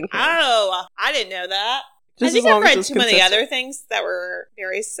killing him. Oh, I didn't know that. Just I think as I've long as read it's too many consistent. other things that were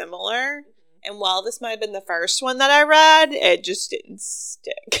very similar. And while this might have been the first one that I read, it just didn't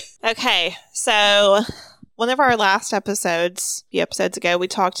stick. Okay, so one of our last episodes, a few episodes ago, we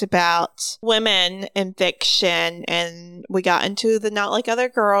talked about women in fiction, and we got into the not like other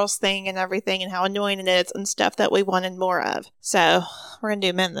girls thing and everything and how annoying it is and stuff that we wanted more of. So we're going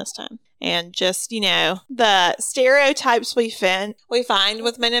to do men this time. And just, the stereotypes we find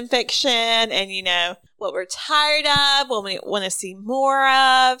with men in fiction and, what we're tired of, what we want to see more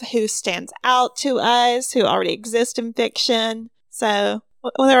of, who stands out to us, who already exist in fiction. So,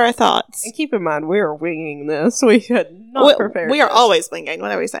 what are our thoughts? And keep in mind, we are winging this. We had not prepared. We are this. always winging.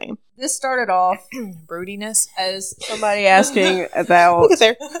 What are we saying? This started off Broodiness. as somebody asking about Look at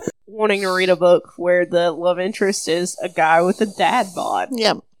there. wanting to read a book where the love interest is a guy with a dad bod.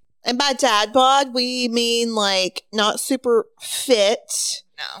 Yeah. And by dad bod, we mean like not super fit.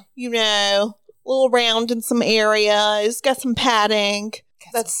 No. You know, a little round in some areas, got some padding.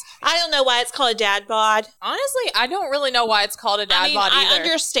 I don't know why it's called a dad bod. Honestly, I don't really know why it's called a dad bod either. I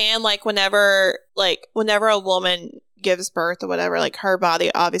understand like whenever a woman gives birth or whatever, like her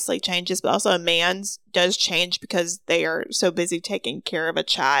body obviously changes, but also a man's does change because they are so busy taking care of a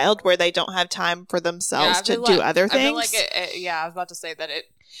child where they don't have time for themselves to do other things. I feel like I was about to say that it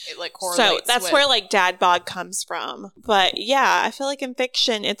like correlates. So that's where like dad bod comes from. But yeah, I feel like in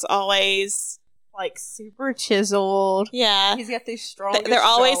fiction it's always like super chiseled. Yeah. He's got these strong. They're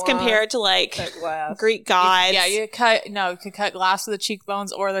always compared to like Greek gods. You could cut glass with the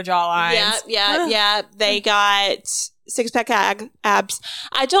cheekbones or the jawlines. Yeah. They got six-pack abs.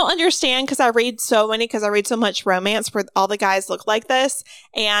 I don't understand because I read so much romance where all the guys look like this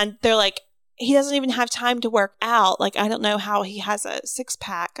and they're like, he doesn't even have time to work out. Like, I don't know how he has a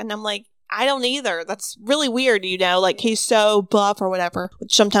six-pack. And I'm like, I don't either. That's really weird, you know, like he's so buff or whatever.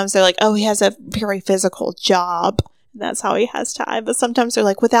 Which sometimes they're like, oh, he has a very physical job. And that's how he has time. But sometimes they're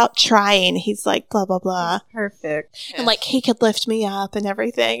like, without trying, he's like, blah, blah, blah. Perfect. And like, he could lift me up and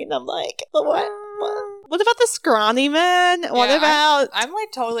everything. And I'm like, what? What about the scrawny men? What about... I'm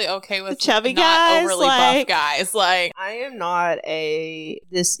like totally okay with the chubby not guys? Overly buff guys. Like, I am not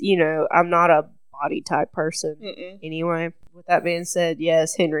I'm not a body type person anyway. With that being said,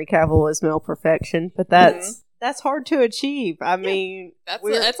 yes, Henry Cavill is male perfection, but that's hard to achieve. I mean,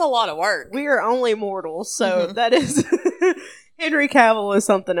 that's a lot of work. We are only mortals, so that is Henry Cavill is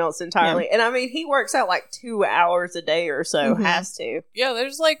something else entirely. And I mean, he works out like 2 hours a day or so, has to. Yeah,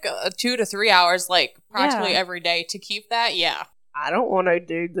 there's like 2 to 3 hours like practically every day to keep that. Yeah. I don't want a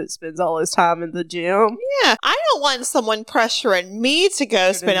dude that spends all his time in the gym. Yeah, I don't want someone pressuring me to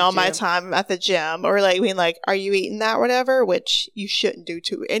go spend all my time at the gym or like being like, are you eating that or whatever, which you shouldn't do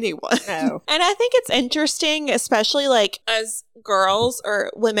to anyone. No. And I think it's interesting, especially like as girls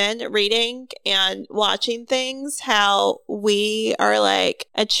or women reading and watching things, how we are like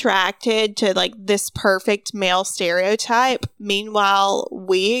attracted to like this perfect male stereotype. Meanwhile,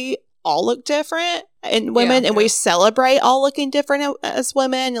 we all look different in women and we celebrate all looking different as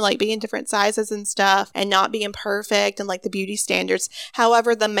women and like being different sizes and stuff and not being perfect and like the beauty standards.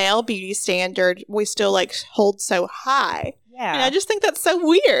 However, the male beauty standard we still like hold so high. Yeah. And I just think that's so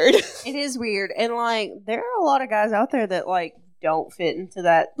weird. It is weird. And like there are a lot of guys out there that like don't fit into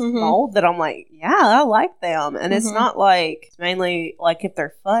that mold that I'm like, yeah, I like them. And it's not like, it's mainly like if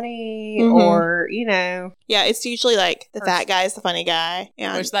they're funny or, you know. Yeah, it's usually like the fat guy is the funny guy.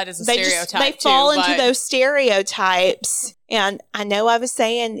 And which that is a stereotype they fall into those stereotypes. And I know I was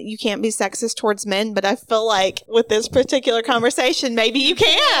saying you can't be sexist towards men, but I feel like with this particular conversation, maybe you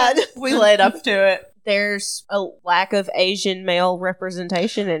can. We laid up to it. There's a lack of Asian male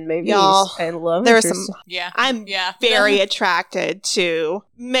representation in movies and love. There are some. Yeah, I'm very attracted to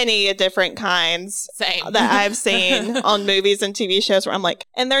many different kinds that I've seen on movies and TV shows where I'm like,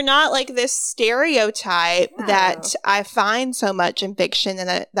 and they're not like this stereotype that I find so much in fiction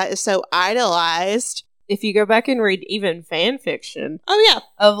and that is so idolized. If you go back and read even fan fiction,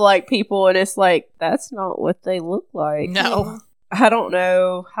 of like people, and it's like that's not what they look like. No, I don't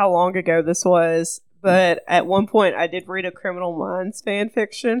know how long ago this was. But at one point, I did read a Criminal Minds fan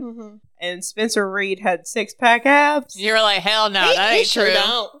fiction, and Spencer Reid had six-pack abs. You were like, hell no, that ain't true.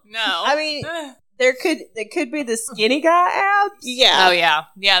 Don't. No, I mean, there could be the skinny guy abs. Yeah, oh yeah,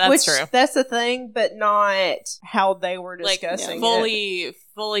 that's true. That's the thing, but not how they were discussing it.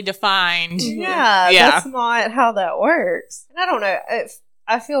 Fully defined. Yeah, that's not how that works. And I don't know.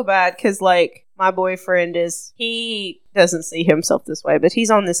 I feel bad because like my boyfriend he doesn't see himself this way, but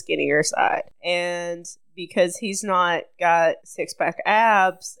he's on the skinnier side. And because he's not got six-pack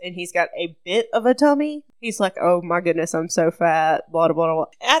abs and he's got a bit of a tummy, he's like, oh my goodness, I'm so fat, blah, blah, blah, blah.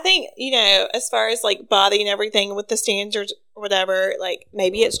 I think, you know, as far as like body and everything with the standards or whatever, like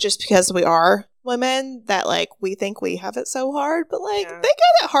maybe it's just because we are women that like we think we have it so hard, but like they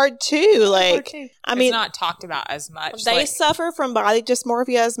got it hard too. Like, I mean, it's not talked about as much. They suffer from body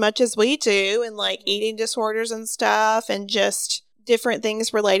dysmorphia as much as we do, and like eating disorders and stuff, and just different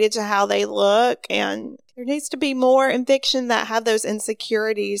things related to how they look. And there needs to be more in fiction that have those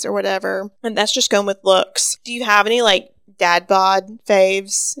insecurities or whatever. And that's just going with looks. Do you have any like dad bod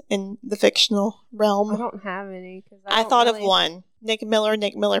faves in the fictional realm? I don't have any. I thought of one. Nick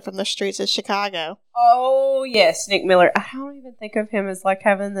Miller from the streets of Chicago. Oh, yes, Nick Miller. I don't even think of him as like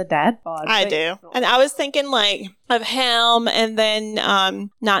having the dad bod. I do. And I was thinking like of him and then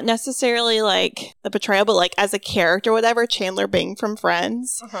not necessarily like the portrayal, but like as a character, whatever, Chandler Bing from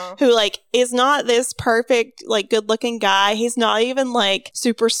Friends, who like is not this perfect, like good looking guy. He's not even like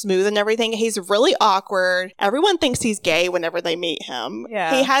super smooth and everything. He's really awkward. Everyone thinks he's gay whenever they meet him.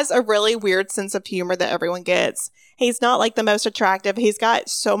 Yeah. He has a really weird sense of humor that everyone gets. He's not like the most attractive. He's got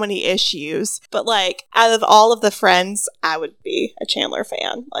so many issues. But like out of all of the Friends, I would be a Chandler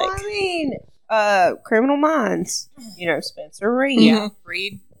fan. Like, I mean, Criminal Minds. You know, Spencer Reed. Yeah.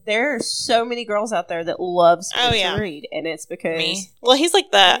 Reed. There are so many girls out there that love Spencer Reed, and it's because Me. well, he's like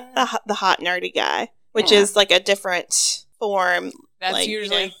the hot nerdy guy, which is like a different form. That's like,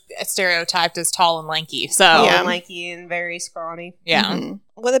 usually stereotyped as tall and lanky. So, Yeah. lanky and very scrawny. yeah. Mhm.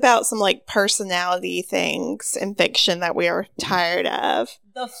 What about some like personality things in fiction that we are tired of?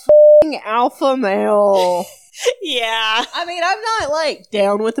 The f***ing alpha male. Yeah. I mean, I'm not like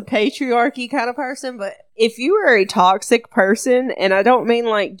down with the patriarchy kind of person, but if you were a toxic person, and I don't mean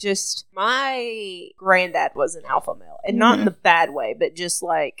like just my granddad was an alpha male, and not in the bad way, but just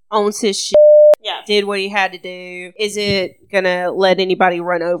like owns his shit. Yeah. Did what he had to do. Isn't gonna let anybody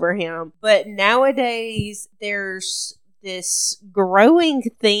run over him. But nowadays, there's this growing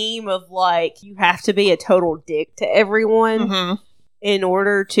theme of like, you have to be a total dick to everyone Mm-hmm. in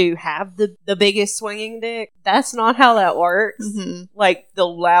order to have the biggest swinging dick. That's not how that works. Mm-hmm. Like, the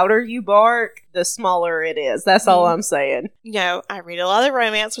louder you bark, the smaller it is. That's all I'm saying. You know, I read a lot of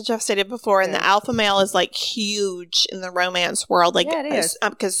romance, which I've stated before, and Yeah. the alpha male is like huge in the romance world. Like, Yeah, it is.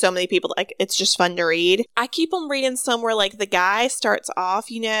 because so many people like it's just fun to read. I keep on reading somewhere like the guy starts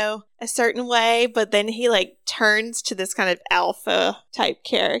off, you know, a certain way, but then he like turns to this kind of alpha type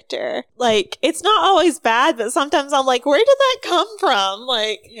character. Like, it's not always bad, but sometimes I'm like, where did that come from?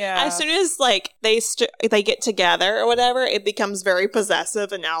 Like, Yeah. as soon as like they get together or whatever, it becomes very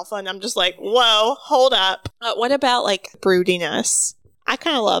possessive and alpha, and I'm just like, whoa, hold up. What about like broodiness? I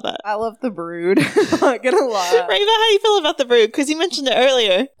kind of love it. I love the brood. Not gonna lie. Raven, how do you feel about the brood? Because you mentioned it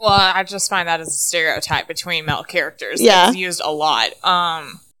earlier. Well, I just find that as a stereotype between male characters. Yeah. It's used a lot.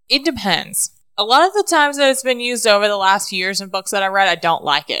 It depends. A lot of the times that it's been used over the last few years in books that I read, I don't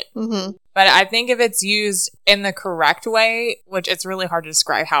like it. Mm-hmm. But I think if it's used in the correct way, which it's really hard to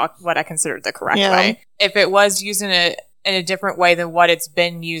describe what I consider the correct Yeah. way. If it was used in a different way than what it's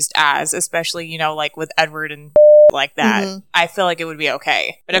been used as, especially, you know, like with Edward and like that, Mhm. I feel like it would be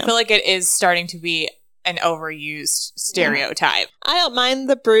okay. But Yeah. I feel like it is starting to be an overused stereotype. I don't mind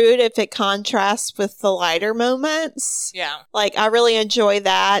the brood if it contrasts with the lighter moments. Yeah. Like, I really enjoy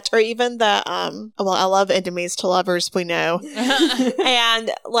that. Or even the, well, I love enemies to lovers, we know.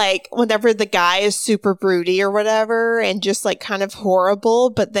 And like, whenever the guy is super broody or whatever and just like kind of horrible,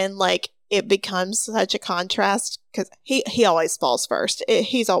 but then like, it becomes such a contrast because he always falls first.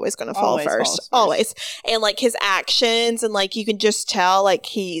 He's always going to fall Always falls first. first. Always. And like his actions and like you can just tell like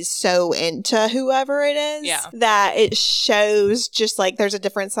he's so into whoever it is Yeah. that it shows just like there's a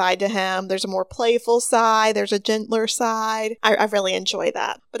different side to him. There's a more playful side. There's a gentler side. I really enjoy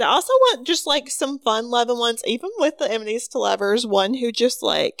that. But I also want just like some fun loving ones, even with the enemies to lovers, one who just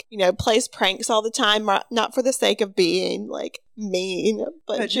like, you know, plays pranks all the time, not for the sake of being like mean,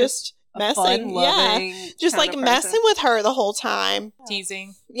 but just A messing. fun, loving Just kind like of messing person. with her the whole time.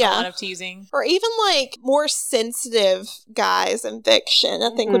 Teasing. Yeah. A lot of teasing. Or even like more sensitive guys in fiction, I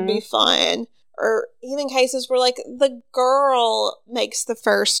think would be fun. Or even cases where like the girl makes the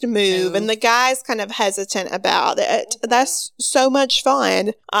first move and the guy's kind of hesitant about it. That's so much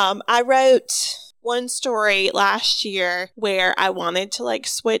fun. I wrote one story last year where I wanted to like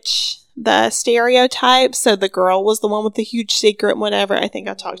switch the stereotype. So the girl was the one with the huge secret and whatever. I think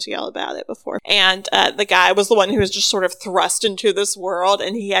I talked to y'all about it before. And the guy was the one who was just sort of thrust into this world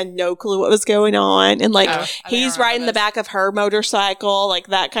and he had no clue what was going on. And like Oh, I think I he's remember riding the this. back of her motorcycle, like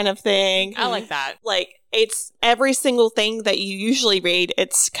that kind of thing. I like that. Like it's every single thing that you usually read,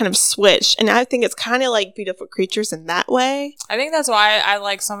 it's kind of switched. And I think it's kind of like Beautiful Creatures in that way. I think that's why I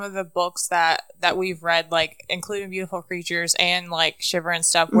like some of the books that we've read, like including Beautiful Creatures and like Shiver and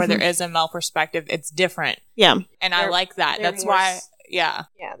stuff, where there is a male perspective. It's different, Yeah. and I They're- like that. they're That's more why, s- yeah,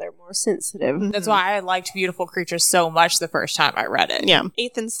 Yeah, they're more sensitive. that's why I liked Beautiful Creatures so much the first time I read it. Yeah.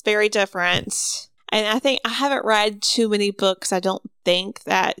 Ethan's very different. And I think I haven't read too many books, I don't think,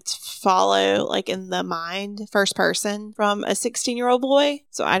 that follow like in the mind first person from a 16-year-old boy.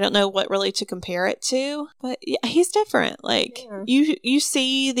 So I don't know what really to compare it to. But yeah, he's different. Like you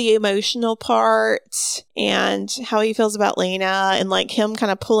see the emotional part and how he feels about Lena and like him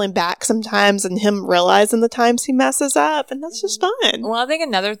kind of pulling back sometimes and him realizing the times he messes up. And that's just fun. Well, I think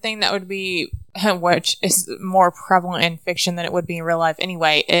another thing that would be which is more prevalent in fiction than it would be in real life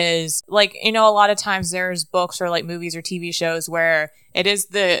anyway, is like, you know, a lot of times there's books or like movies or TV shows where it is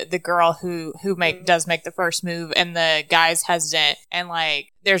the girl who does make the first move and the guy's hesitant, and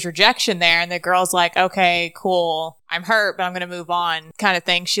like there's rejection there, and the girl's like, okay, cool, I'm hurt, but I'm gonna move on, kind of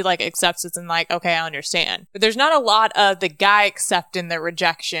thing. She like accepts it and like, okay, I understand. But there's not a lot of the guy accepting the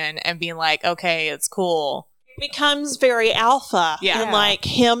rejection and being like, okay, it's cool. Becomes very alpha. Yeah. And like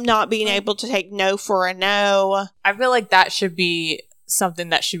him not being able to take no for a no. I feel like that should be something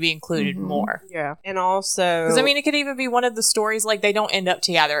that should be included more. Yeah. And also, Because I mean, it could even be one of the stories like they don't end up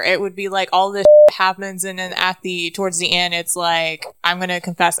together. It would be like all this happens, and then towards the end, it's like, I'm gonna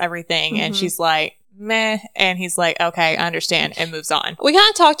confess everything, and she's like, meh, and he's like, okay, I understand, and moves on. We kind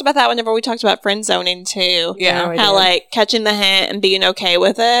of talked about that whenever we talked about friend zoning too. Yeah. How like catching the hint and being okay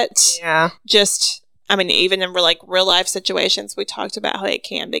with it. yeah. Just, I mean, even in like real life situations, we talked about how it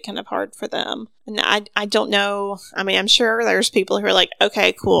can be kind of hard for them. And I don't know. I mean, I'm sure there's people who are like,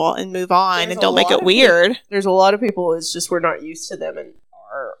 okay, cool, and move on There's and a don't make lot it of weird. There's a lot of people, it's just we're not used to them in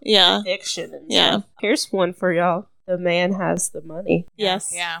our Yeah. fiction and Yeah. stuff. Here's one for y'all. The man has the money.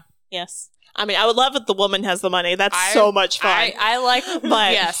 Yes. Yeah. Yes. I mean, I would love if the woman has the money. That's I- so much fun. I like,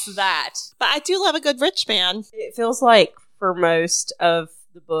 But- yes, that. But I do love a good rich man. It feels like for most of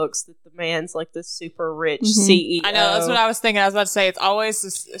the books that the man's like the super rich Mhm. CEO. I know, that's what I was thinking. I was about to say, it's always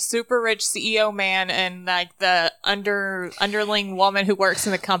this super rich CEO man and like the underling woman who works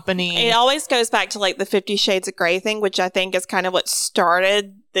in the company. It always goes back to like the 50 Shades of Grey thing, which I think is kind of what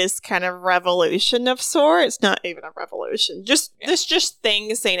started this kind of revolution of sorts. Not even a revolution, just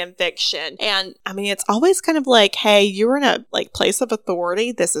thing seen in fiction. And I mean, it's always kind of like, hey, you're in a like place of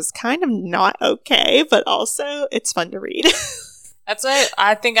authority. This is kind of not okay, but also it's fun to read. That's what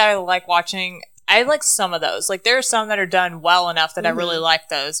I think I like watching. I like some of those. Like there are some that are done well enough that I really like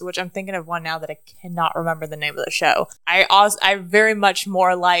those, which I'm thinking of one now that I cannot remember the name of the show. I very much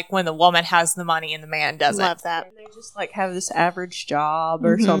more like when the woman has the money and the man doesn't. Love that. And they just like have this average job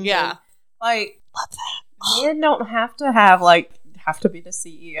or something. Yeah. Like, Love that. men don't have to have to be the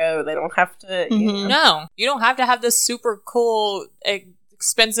CEO. They don't have to, you know. No, you don't have to have this super cool,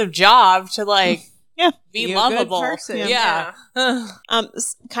 expensive job to like be Be a good lovable. person. Yeah.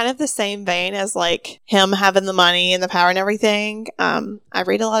 Kind of the same vein as like him having the money and the power and everything. I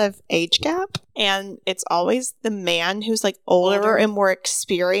read a lot of Age Gap, and it's always the man who's like older and more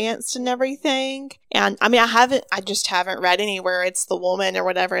experienced and everything. And I mean, I just haven't read anywhere it's the woman or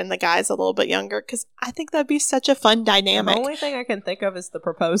whatever, and the guy's a little bit younger, because I think that'd be such a fun dynamic. The only thing I can think of is the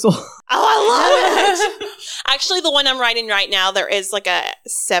proposal. Oh, I love it. Actually, the one I'm writing right now, there is like a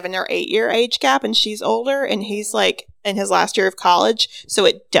 7 or 8 year age gap, and she's older and he's like in his last year of college. So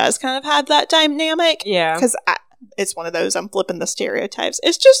it does kind of have that dynamic. Yeah. Because it's one of those, I'm flipping the stereotypes.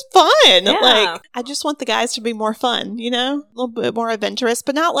 It's just fun. Yeah. Like, I just want the guys to be more fun, you know? A little bit more adventurous,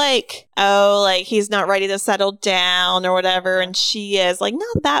 but not like, oh, like he's not ready to settle down or whatever, and she is. Like,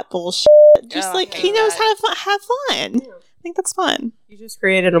 not that bullshit. Just Oh, like, I he hate knows that. how to have fun. Yeah. I think that's fun. You just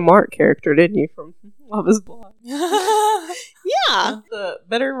created a Mark character, didn't you, from Love is Blind? Yeah. The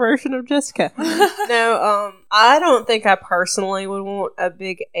better version of Jessica. No, I don't think I personally would want a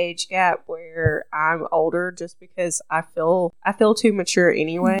big age gap where I'm older, just because I feel too mature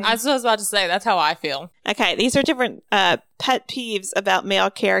anyway. I was about to say, that's how I feel. Okay, these are different pet peeves about male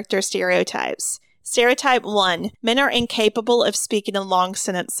character stereotypes. Stereotype 1. Men are incapable of speaking in long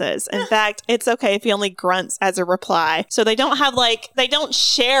sentences. In fact, it's okay if he only grunts as a reply. So they don't have they don't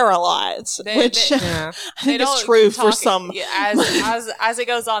share a lot, which Yeah. I think is true for some. Yeah, as it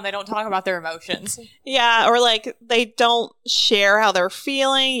goes on, they don't talk about their emotions. Yeah, or like they don't share how they're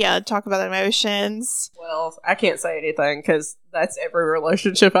feeling. Yeah, talk about emotions. Well, I can't say anything because that's every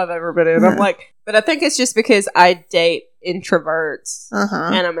relationship I've ever been in. I'm like, but I think it's just because I date introverts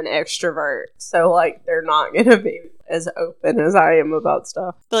Uh-huh. and I'm an extrovert. So, like, they're not going to be as open as I am about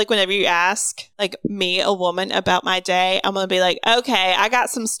stuff. But like whenever you ask like me, a woman, about my day, I'm gonna be like, okay, I got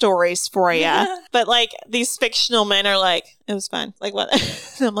some stories for you. But like these fictional men are like, it was fun. Like what?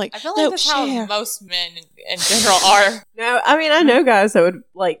 And I'm like, I feel like no, that's share. how most men in general are. No, I mean, I know guys that would,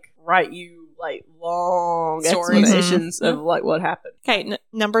 like, write you, like, long Stories. explanations of, like, what happened. Okay,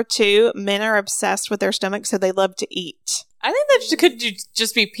 number 2, men are obsessed with their stomach, so they love to eat. I think that could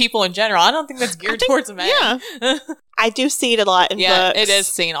just be people in general. I don't think that's geared towards a man. Yeah. I do see it a lot in Yeah, books. it is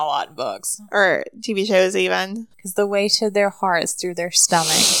seen a lot in books. Or TV shows even. Because the way to their heart is through their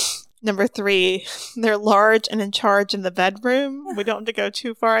stomach. Number 3, they're large and in charge in the bedroom. We don't have to go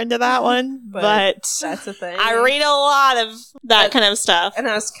too far into that one, but That's a thing. I read a lot of that kind of stuff. And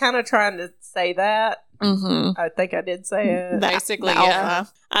I was kind of trying to say that. Mm-hmm. I think I did say it. Basically, the yeah.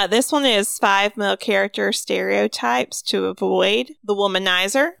 alpha. This one is 5 male character stereotypes to avoid. The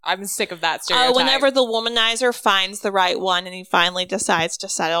womanizer. I'm sick of that stereotype. Whenever the womanizer finds the right one and he finally decides to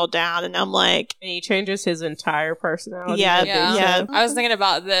settle down, and I'm like... And he changes his entire personality. Yeah. I was thinking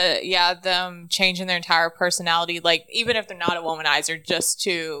about them changing their entire personality, like, even if they're not a womanizer, just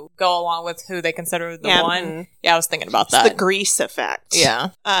to go along with who they consider the one. Mm-hmm. Yeah, I was thinking about It's that. the grease effect. Yeah.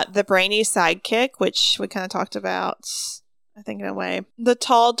 The brainy sidekick, which we kind of talked about, I think, in a way. The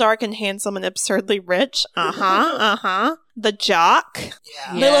tall, dark, and handsome and absurdly rich. The jock.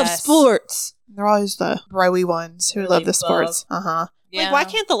 Yeah. They love Yes. sports. They're always the broy ones who Really love the sports. Yeah. Like, why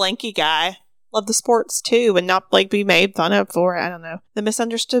can't the lanky guy love the sports too and not, like, be made fun of for it? I don't know. The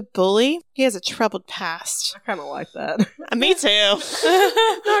misunderstood bully. He has a troubled past. I kind of like that. Me too.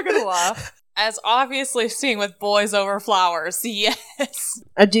 Not gonna lie. As obviously seen with Boys Over Flowers. Yes.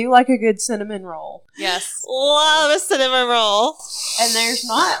 I do like a good cinnamon roll. Yes. Love a cinnamon roll. And there's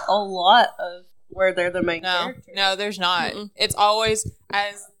not a lot of where they're the main character. No, there's not. Mm-mm. It's always,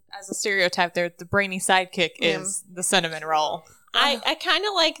 as a stereotype there, the brainy sidekick is the cinnamon roll. I kind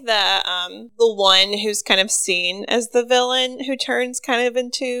of like the one who's kind of seen as the villain who turns kind of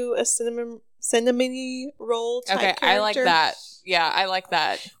into a cinnamony roll type Okay, character. I like that. Yeah, I like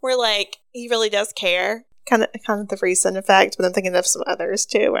that. Where, like, he really does care. Kind of the Reason effect, but I'm thinking of some others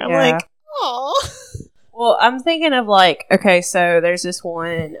too where I'm Yeah. like, oh. Well, I'm thinking of, like, okay, so there's this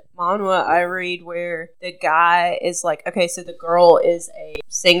one manhwa I read where the guy is like, okay, so the girl is a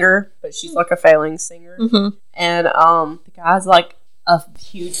singer, but she's like a failing singer. Mm-hmm. And the guy's like a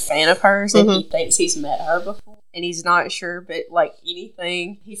huge fan of hers, and he thinks he's met her before, and he's not sure, but like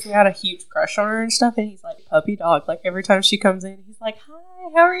anything, he's got a huge crush on her and stuff, and he's like puppy dog. Like every time she comes in, he's like, "Hi,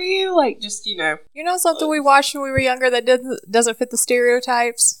 how are you?" Like just You know something we watched when we were younger that doesn't fit the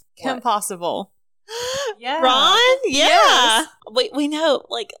stereotypes? Kim What? Possible. yeah, Ron? Yeah. Yes. We know,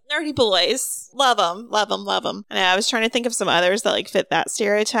 like, nerdy boys. Love them. And I was trying to think of some others that, like, fit that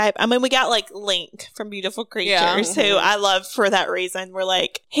stereotype. I mean, we got, like, Link from Beautiful Creatures, who I love for that reason. We're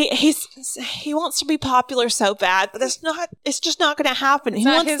like, he wants to be popular so bad, but it's just not going to happen. He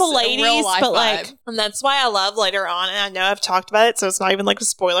not wants his the real ladies, life but, like, vibe. and that's why I love later on, and I know I've talked about it, so it's not even, like, a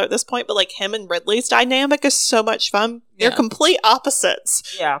spoiler at this point, but, like, him and Ridley's dynamic is so much fun. They're Yeah. complete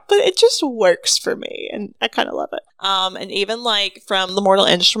opposites. yeah. But it just works for me, and I kind of love it. And even like from The Mortal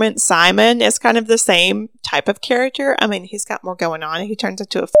Instrument, Simon is kind of the same type of character. I mean, he's got more going on. He turns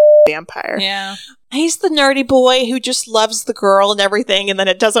into a vampire. Yeah. He's the nerdy boy who just loves the girl and everything, and then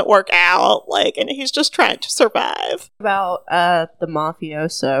it doesn't work out. Like, and he's just trying to survive. About the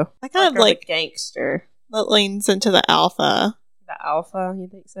mafioso, I kind of or the like gangster, that leans into the alpha. the alpha. You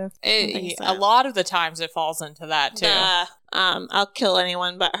think so? think so. A lot of the times it falls into that too. I'll kill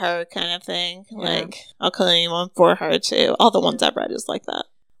anyone but her kind of thing. Yeah. Like, I'll kill anyone for her too. All the ones I've read is like that.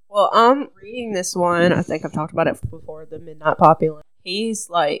 Well, I'm reading this one. I think I've talked about it before. The Midnight Populace. He's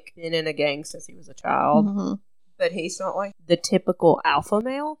like been in a gang since he was a child, Mhm. but he's not like the typical alpha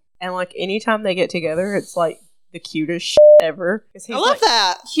male. And like anytime they get together, it's like the cutest shit ever. 'Cause he's, I love like,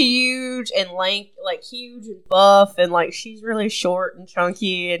 that. huge and like huge and buff, and like she's really short and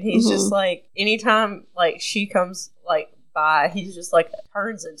chunky, and he's just like anytime like she comes like by, he's just like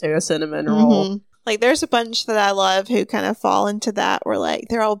turns into a cinnamon roll. Mhm. Like, there's a bunch that I love who kind of fall into that where, like,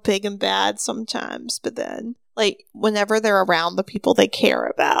 they're all big and bad sometimes, but then, like, whenever they're around the people they care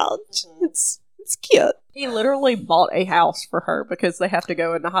about, it's cute. He literally bought a house for her because they have to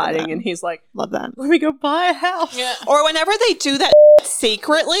go into hiding, Yeah. and he's like, Love that. "Let me go buy a house." Yeah. Or whenever they do that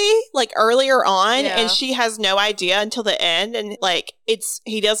secretly, like earlier on, Yeah. and she has no idea until the end, and like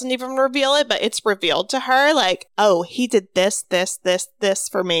he doesn't even reveal it, but it's revealed to her, like, oh, he did this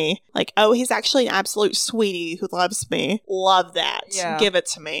for me. Like, oh, he's actually an absolute sweetie who loves me. Love that. Yeah. Give it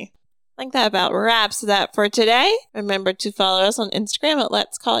to me. I think that about wraps that for today. Remember to follow us on Instagram at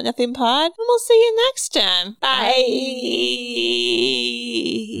Let's Call It Nothing Pod, and we'll see you next time. Bye.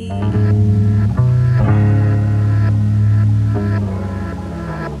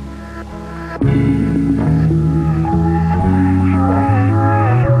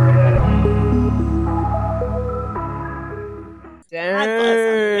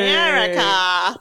 Damn.